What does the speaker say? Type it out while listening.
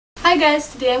Hi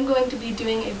guys, today I'm going to be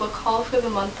doing a book haul for the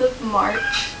month of March.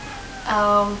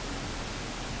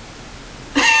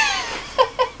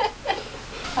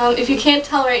 If you can't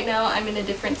tell right now, I'm in a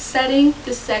different setting.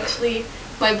 This is actually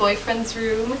my boyfriend's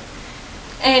room.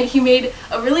 And he made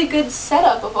a really good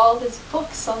setup of all of his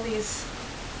books, all these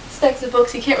stacks of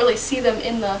books. You can't really see them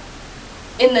in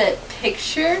the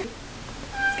picture.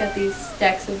 He's got these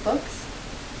stacks of books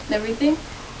and everything.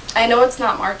 I know it's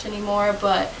not March anymore,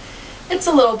 but it's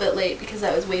a little bit late because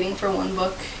I was waiting for one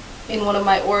book in one of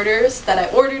my orders that I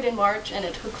ordered in March and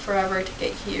it took forever to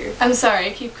get here. I'm sorry, I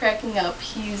keep cracking up.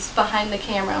 He's behind the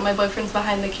camera. My boyfriend's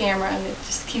behind the camera and it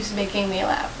just keeps making me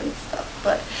laugh and stuff.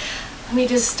 But let me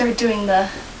just start doing the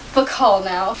book haul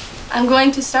now. I'm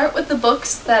going to start with the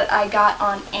books that I got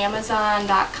on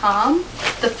Amazon.com.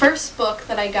 The first book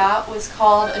that I got was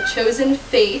called A Chosen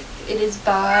Faith. It is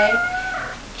by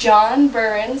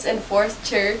Buehrens and Forrest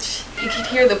Church. You can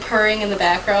hear the purring in the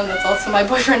background. That's also my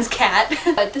boyfriend's cat.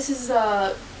 This is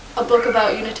a book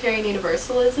about Unitarian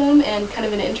Universalism and kind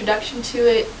of an introduction to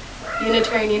it.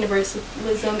 Unitarian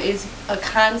Universalism is a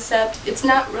concept. It's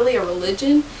not really a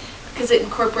religion because it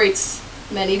incorporates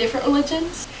many different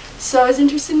religions. So I was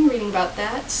interested in reading about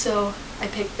that, so I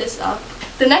picked this up.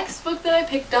 The next book that I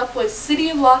picked up was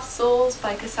City of Lost Souls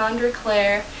by Cassandra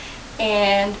Clare,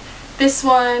 and this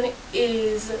one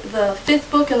is the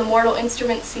 5th book in the Mortal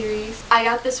Instrument series. I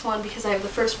got this one because I have the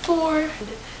first 4, and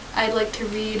I'd like to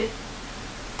read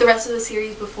the rest of the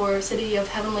series before City of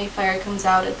Heavenly Fire comes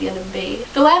out at the end of May.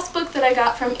 The last book that I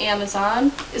got from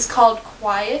Amazon is called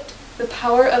Quiet, The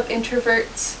Power of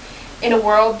Introverts in a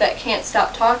World That Can't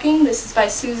Stop Talking. This is by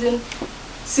Susan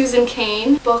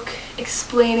Cain. Book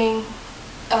explaining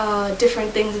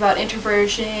different things about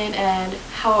introversion and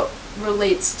how it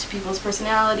relates to people's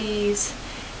personalities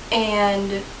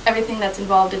and everything that's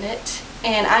involved in it.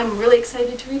 And I'm really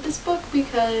excited to read this book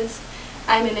because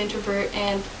I'm an introvert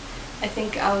and I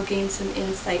think I'll gain some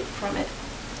insight from it.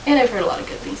 And I've heard a lot of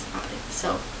good things about it.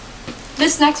 So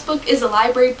this next book is a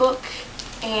library book,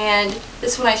 and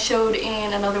this one I showed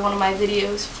in another one of my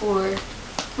videos for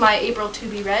my April to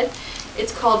be read.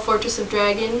 It's called Fortress of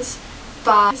Dragons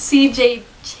by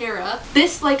Cherryh.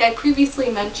 This, like I previously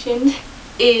mentioned,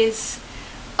 is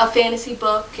a fantasy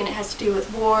book and it has to do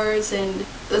with wars and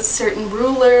a certain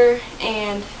ruler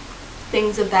and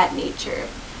things of that nature.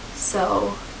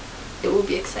 So it will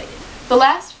be exciting. The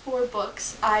last 4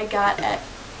 books I got at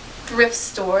thrift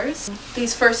stores.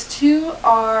 These first 2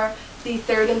 are the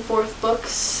 3rd and 4th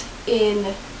books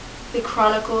in the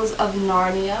Chronicles of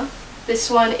Narnia.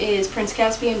 This one is Prince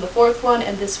Caspian, the 4th one,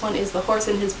 and this one is The Horse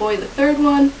and His Boy, the 3rd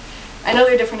one. I know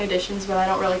they're different editions, but I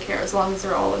don't really care as long as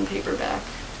they're all in paperback.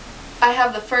 I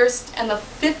have the 1st and the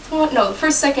 5th one, no, the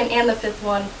 1st, 2nd, and the 5th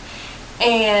one,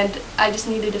 and I just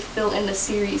needed to fill in the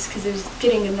series because it was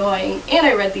getting annoying, and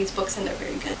I read these books and they're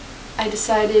very good. I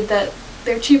decided that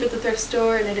they're cheap at the thrift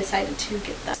store and I decided to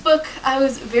get them. This book I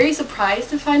was very surprised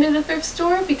to find at a thrift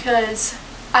store because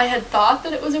I had thought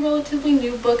that it was a relatively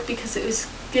new book because it was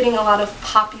getting a lot of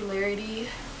popularity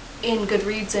in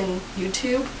Goodreads and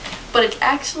YouTube, but it's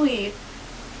actually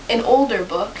an older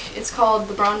book. It's called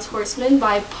The Bronze Horseman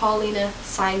by Paullina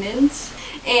Simons,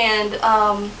 and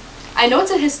I know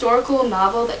it's a historical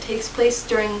novel that takes place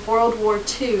during World War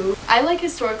II. I like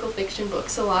historical fiction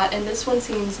books a lot, and this one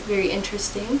seems very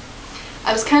interesting.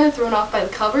 I was kind of thrown off by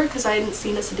the cover because I hadn't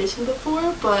seen this edition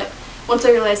before, but once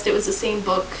I realized it was the same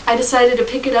book, I decided to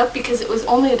pick it up because it was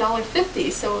only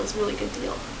 $1.50, so it was a really good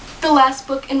deal. The last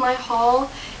book in my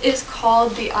haul is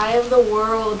called The Eye of the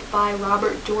World by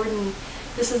Robert Jordan.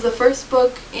 This is the first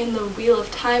book in the Wheel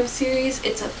of Time series.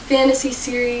 It's a fantasy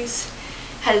series,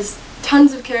 has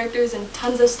tons of characters and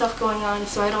tons of stuff going on,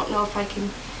 so I don't know if I can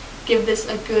give this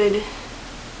a good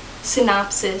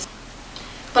synopsis.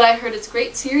 But I heard it's a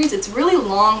great series. It's really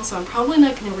long, so I'm probably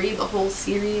not going to read the whole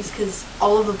series because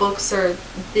all of the books are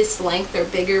this length. They're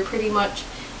bigger pretty much,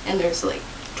 and there's like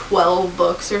 12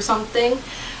 books or something.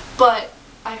 But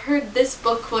I heard this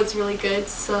book was really good,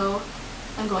 so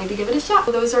I'm going to give it a shot.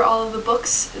 Those are all of the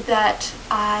books that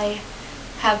I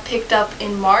have picked up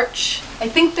in March. I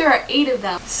think there are 8 of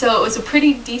them, so it was a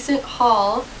pretty decent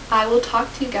haul. I will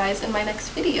talk to you guys in my next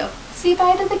video. Say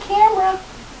bye to the camera.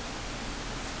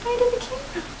 Bye to the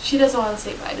camera. She doesn't want to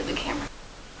say bye to the camera.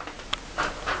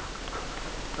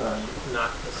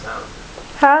 Knock this out.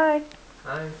 Hi.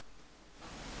 Hi.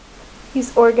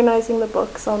 He's organizing the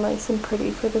books all nice and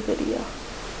pretty for the video.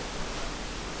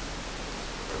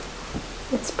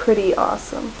 It's pretty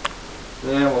awesome.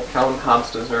 Yeah, well, Calvin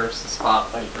Hobbes deserves the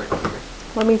spotlight right here.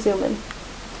 Let me zoom in.